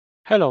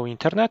Hello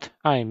Internet,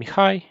 I am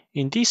Mihai.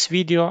 In this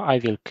video I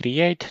will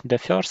create the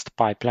first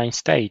pipeline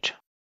stage.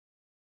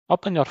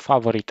 Open your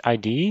favorite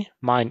IDE,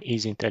 mine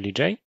is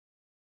IntelliJ.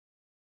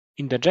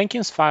 In the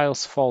Jenkins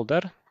files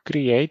folder,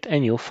 create a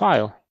new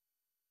file.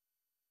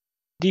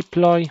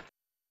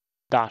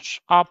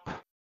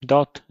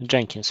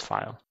 Deploy-app.jenkins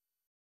file.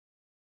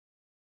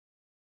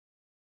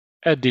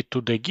 Add it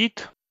to the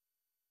Git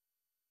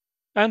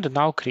and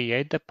now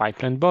create the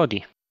pipeline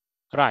body.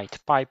 Write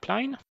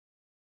pipeline.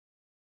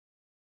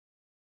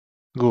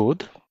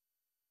 Good.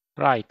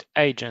 Write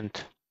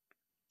agent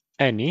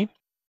any.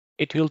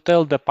 It will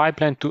tell the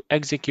pipeline to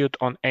execute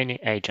on any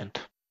agent.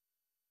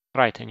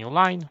 Write a new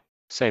line,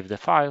 save the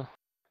file,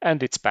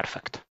 and it's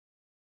perfect.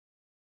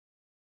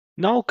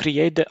 Now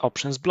create the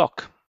options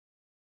block.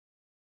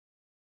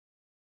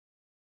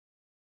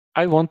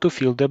 I want to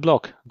fill the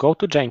block. Go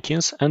to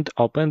Jenkins and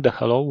open the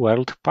Hello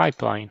World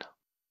pipeline.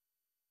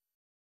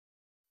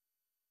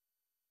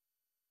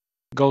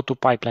 Go to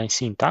pipeline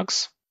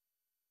syntax.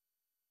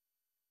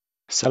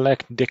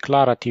 Select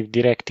declarative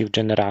directive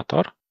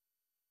generator.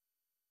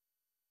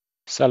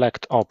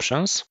 Select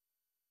options.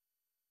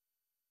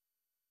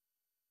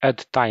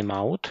 Add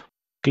timeout.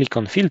 Click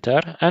on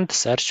filter and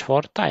search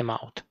for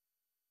timeout.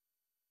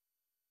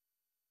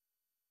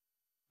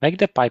 Make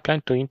the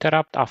pipeline to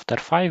interrupt after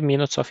 5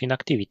 minutes of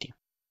inactivity.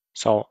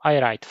 So I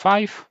write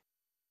 5.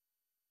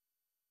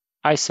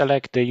 I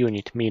select the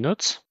unit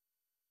minutes.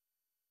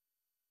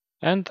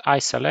 And I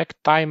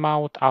select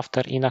timeout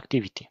after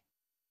inactivity.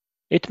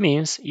 It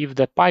means if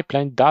the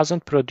pipeline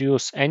doesn't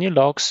produce any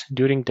logs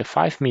during the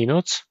 5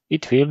 minutes,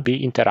 it will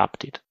be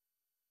interrupted.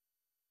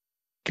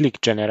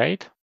 Click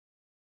Generate.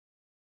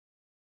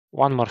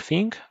 One more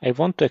thing, I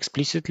want to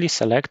explicitly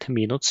select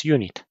minutes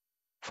unit.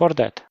 For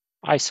that,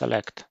 I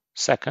select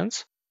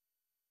seconds,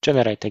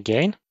 generate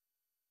again,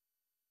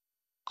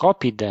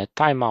 copy the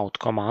timeout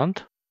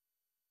command,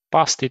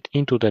 paste it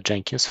into the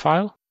Jenkins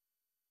file,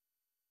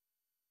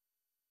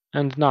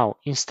 and now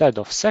instead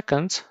of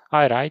seconds,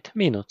 I write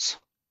minutes.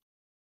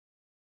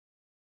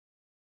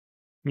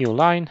 New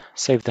line,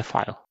 save the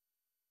file.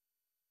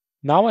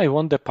 Now I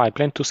want the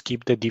pipeline to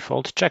skip the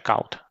default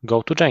checkout.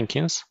 Go to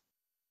Jenkins,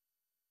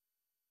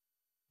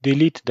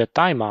 delete the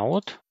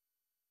timeout,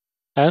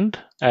 and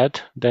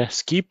add the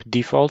skip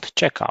default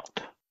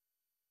checkout.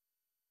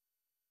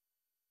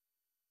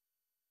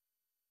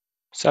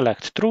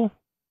 Select True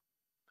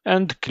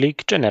and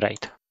click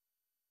Generate.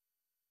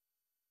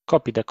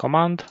 Copy the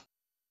command,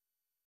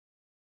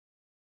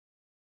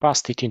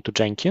 paste it into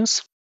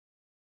Jenkins.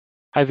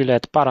 I will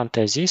add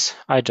parentheses,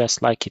 I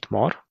just like it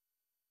more.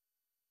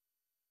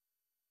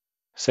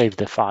 Save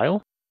the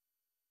file.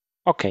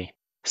 OK,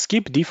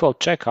 skip default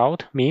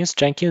checkout means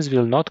Jenkins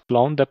will not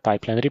clone the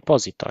pipeline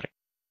repository.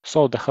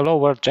 So the Hello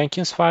World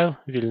Jenkins file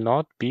will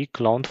not be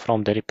cloned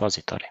from the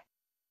repository.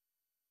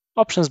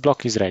 Options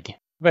block is ready.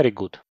 Very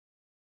good.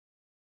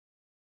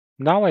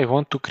 Now I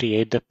want to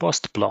create the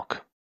post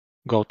block.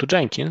 Go to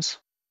Jenkins.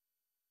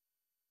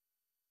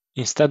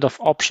 Instead of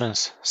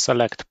options,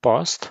 select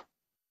post.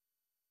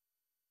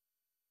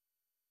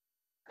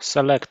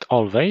 Select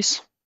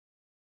always.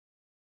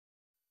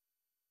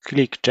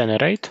 Click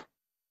Generate.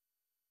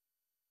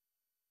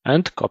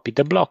 And copy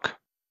the block.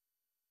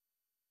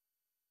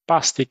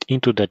 Paste it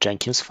into the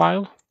Jenkins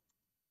file.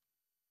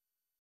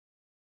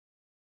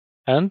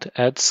 And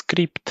add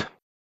script.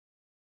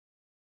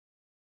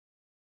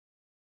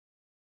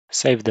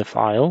 Save the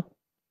file.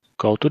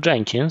 Go to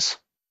Jenkins.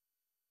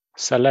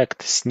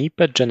 Select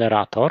Snippet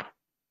Generator.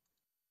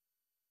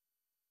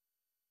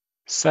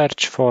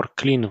 Search for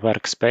Clean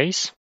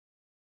Workspace.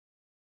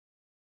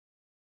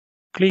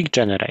 Click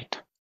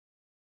Generate.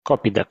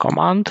 Copy the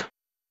command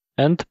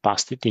and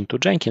paste it into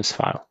Jenkins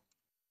file.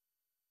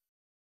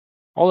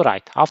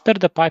 Alright, after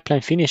the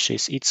pipeline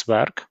finishes its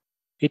work,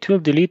 it will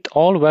delete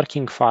all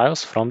working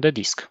files from the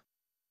disk.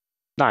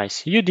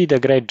 Nice, you did a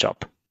great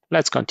job.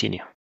 Let's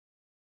continue.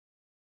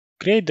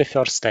 Create the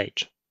first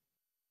stage.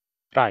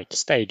 Write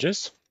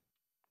stages.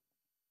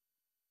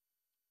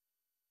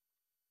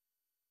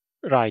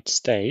 Write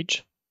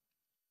stage.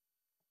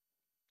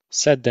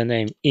 Set the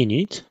name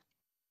Init.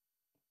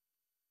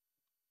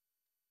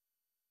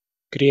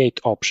 Create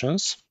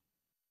options.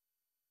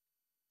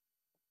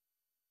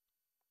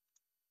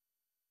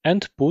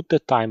 And put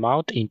the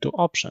timeout into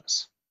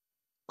options.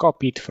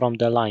 Copy it from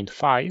the line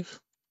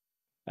 5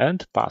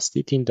 and paste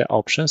it in the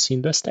options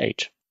in the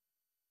stage.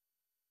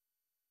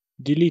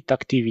 Delete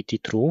activity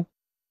true.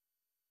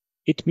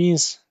 It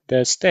means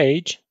the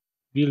stage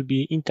will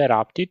be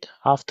interrupted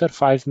after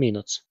 5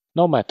 minutes,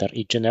 no matter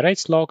it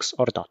generates logs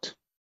or not.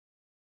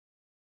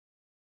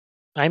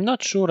 I'm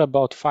not sure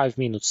about 5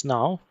 minutes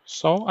now,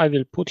 so I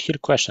will put here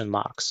question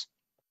marks.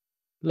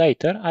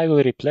 Later, I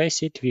will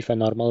replace it with a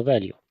normal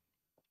value.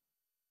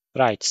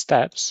 Write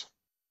steps.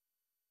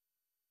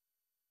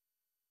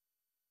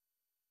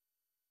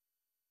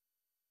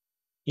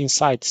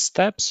 Inside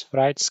steps,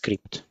 write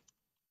script.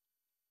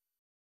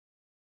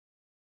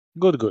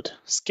 Good.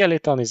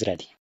 Skeleton is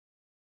ready.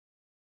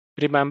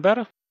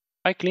 Remember,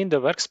 I cleaned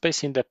the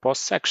workspace in the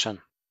post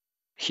section.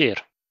 Here.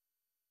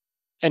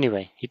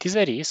 Anyway, it is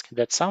a risk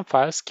that some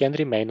files can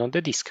remain on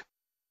the disk.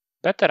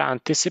 Better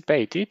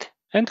anticipate it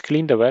and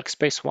clean the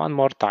workspace one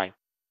more time.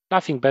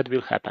 Nothing bad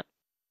will happen.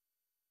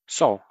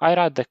 So I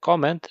write the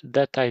comment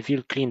that I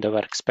will clean the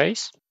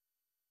workspace.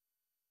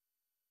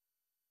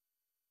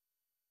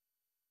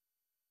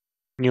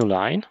 New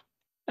line.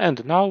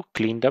 And now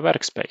clean the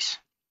workspace.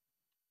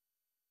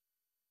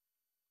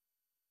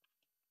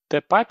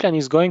 The pipeline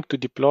is going to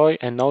deploy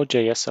a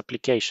Node.js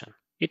application.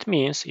 It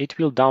means it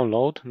will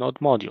download Node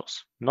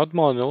modules. Node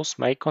modules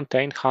may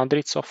contain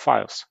hundreds of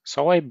files,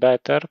 so I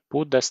better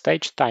put the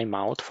stage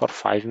timeout for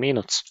 5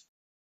 minutes.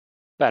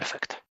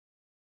 Perfect.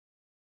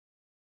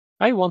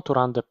 I want to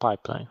run the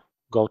pipeline.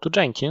 Go to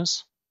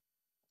Jenkins,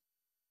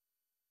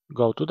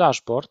 go to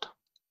Dashboard,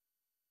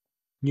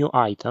 New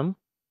item.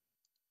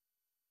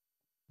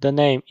 The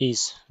name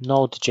is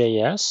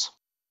Node.js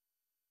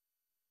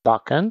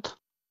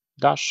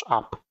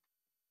backend-app.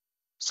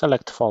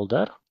 Select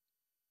folder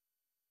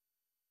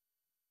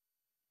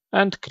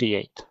and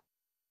create.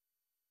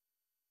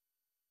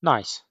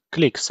 Nice.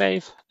 Click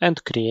Save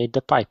and create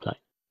the pipeline.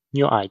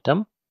 New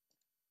item.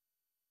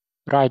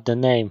 Write the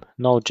name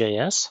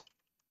Node.js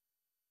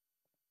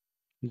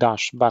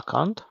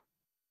 -backend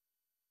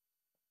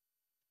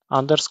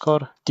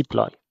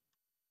 _deploy.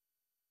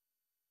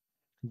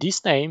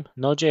 This name,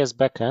 Node.js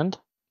backend,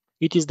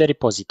 it is the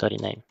repository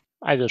name.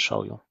 I will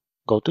show you.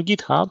 Go to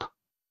GitHub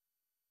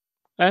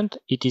and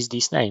it is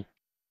this name.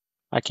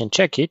 I can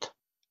check it.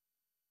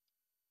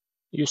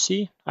 You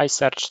see, I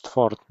searched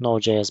for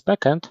Node.js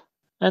backend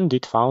and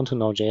it found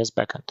Node.js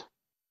backend.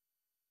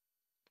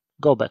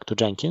 Go back to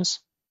Jenkins.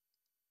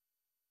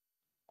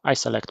 I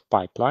select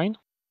pipeline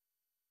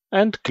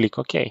and click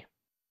OK.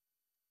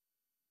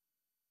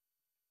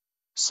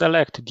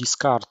 Select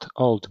discard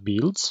old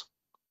builds.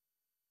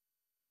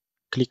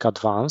 Click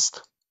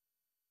advanced.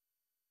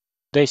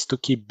 Days to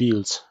keep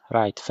builds,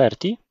 write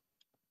 30.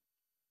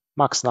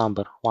 Max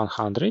number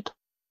 100.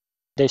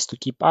 Days to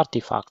keep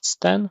artifacts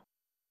 10.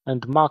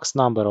 And max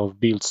number of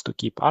builds to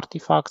keep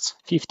artifacts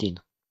 15.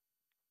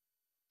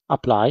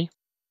 Apply.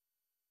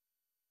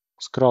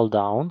 Scroll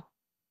down.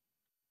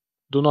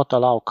 Do not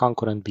allow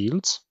concurrent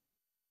builds.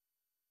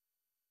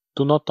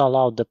 Do not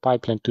allow the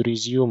pipeline to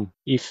resume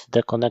if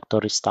the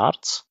connector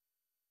restarts.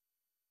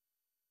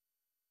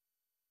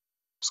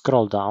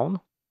 Scroll down.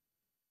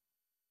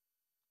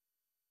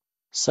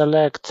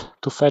 Select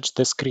to fetch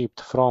the script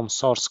from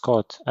source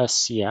code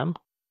SCM.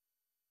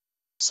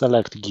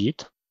 Select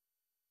Git.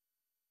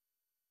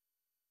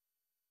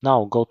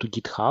 Now go to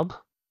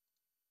GitHub.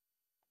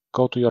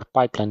 Go to your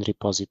pipeline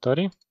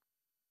repository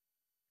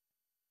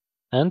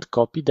and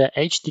copy the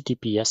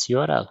HTTPS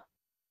URL.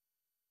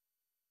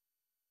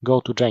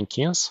 Go to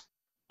Jenkins,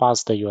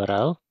 paste the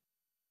URL.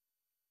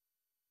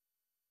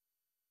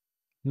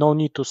 No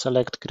need to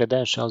select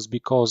credentials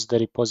because the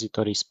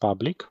repository is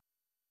public.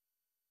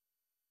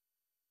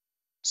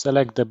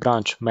 Select the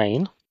branch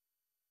main.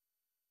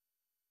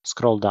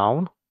 Scroll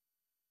down.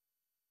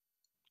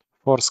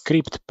 For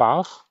script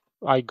path,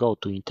 I go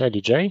to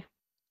IntelliJ.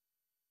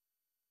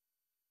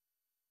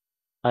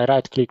 I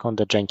right-click on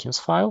the Jenkins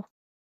file.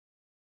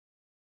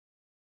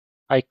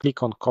 I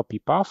click on Copy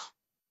Path,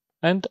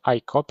 and I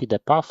copy the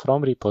path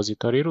from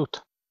repository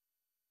root.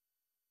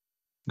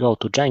 Go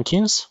to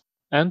Jenkins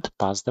and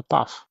paste the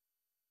path.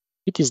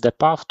 It is the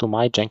path to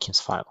my Jenkins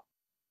file.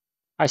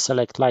 I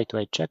select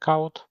Lightweight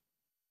Checkout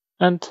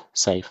and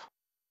save.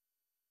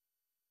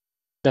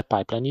 The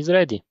pipeline is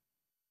ready.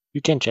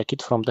 You can check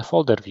it from the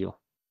folder view.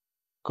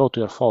 Go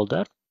to your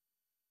folder.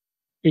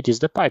 It is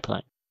the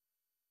pipeline.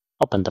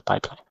 Open the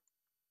pipeline.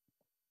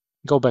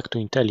 Go back to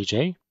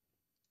IntelliJ.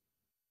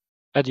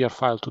 Add your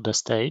file to the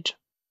stage.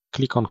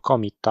 Click on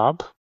Commit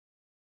tab.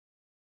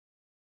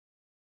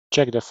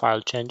 Check the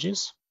file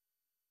changes.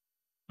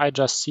 I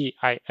just see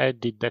I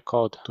added the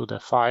code to the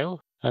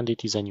file and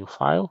it is a new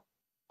file.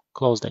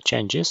 Close the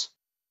changes.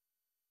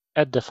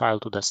 Add the file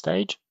to the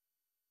stage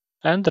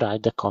and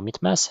write the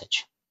commit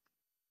message.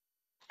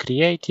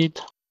 Created.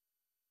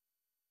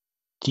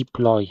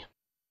 Deploy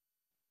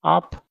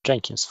app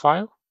Jenkins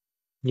file.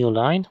 New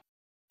line.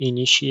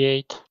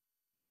 Initiate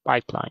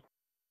pipeline.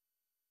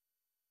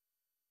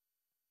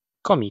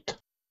 Commit.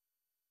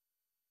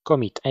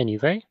 Commit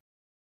anyway.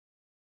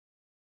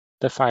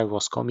 The file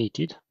was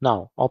committed.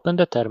 Now open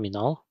the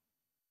terminal.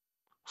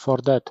 For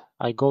that,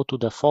 I go to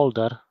the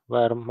folder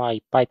where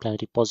my pipeline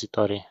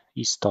repository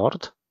is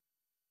stored.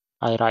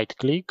 I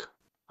right-click.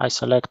 I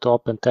select to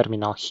open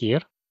terminal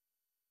here.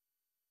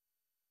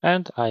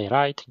 And I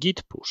write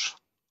git push.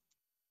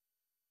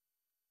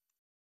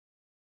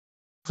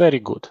 Very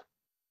good.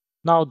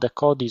 Now the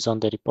code is on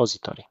the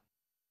repository.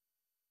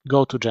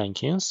 Go to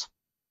Jenkins.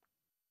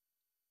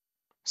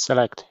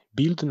 Select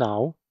Build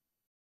Now.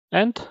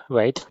 And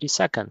wait 3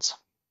 seconds.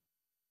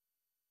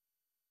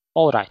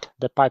 Alright,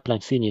 the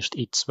pipeline finished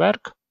its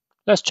work.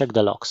 Let's check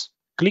the logs.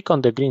 Click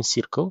on the green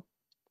circle.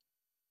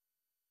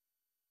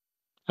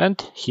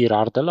 And here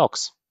are the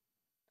logs.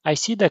 I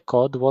see the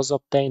code was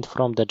obtained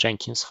from the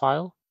Jenkins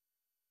file.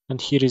 And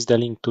here is the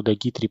link to the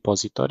Git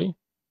repository.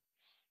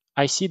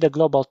 I see the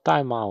global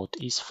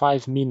timeout is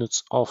 5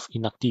 minutes of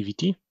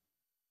inactivity.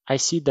 I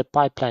see the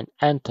pipeline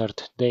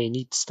entered the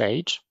init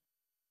stage.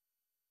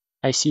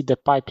 I see the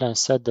pipeline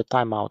set the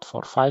timeout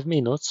for 5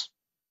 minutes.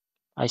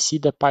 I see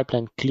the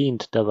pipeline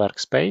cleaned the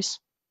workspace.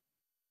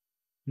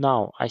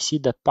 Now I see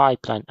the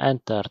pipeline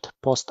entered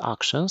post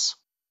actions,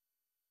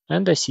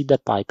 and I see the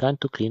pipeline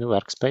to clean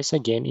workspace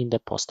again in the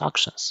post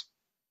actions.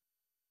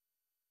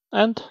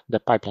 And the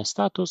pipeline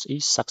status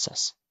is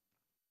success.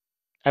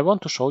 I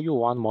want to show you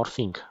one more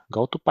thing.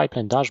 Go to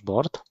pipeline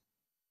dashboard.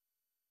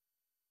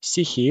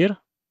 See here,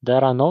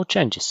 there are no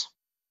changes.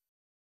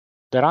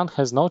 The run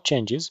has no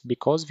changes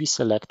because we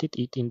selected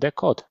it in the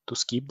code to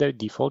skip the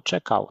default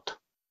checkout.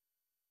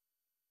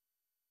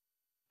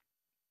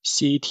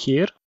 See it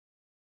here?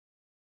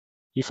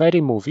 If I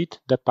remove it,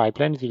 the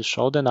pipeline will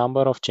show the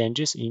number of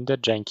changes in the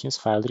Jenkins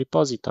file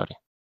repository.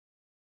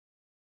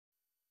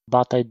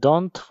 But I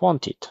don't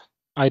want it.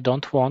 I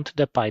don't want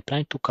the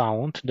pipeline to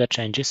count the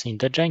changes in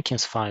the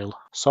Jenkins file,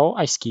 so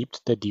I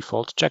skipped the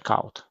default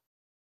checkout.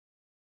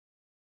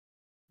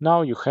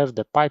 Now you have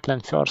the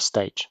pipeline first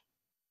stage.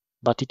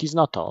 But it is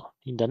not all.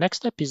 In the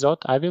next episode,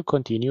 I will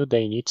continue the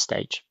init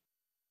stage.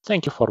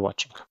 Thank you for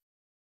watching.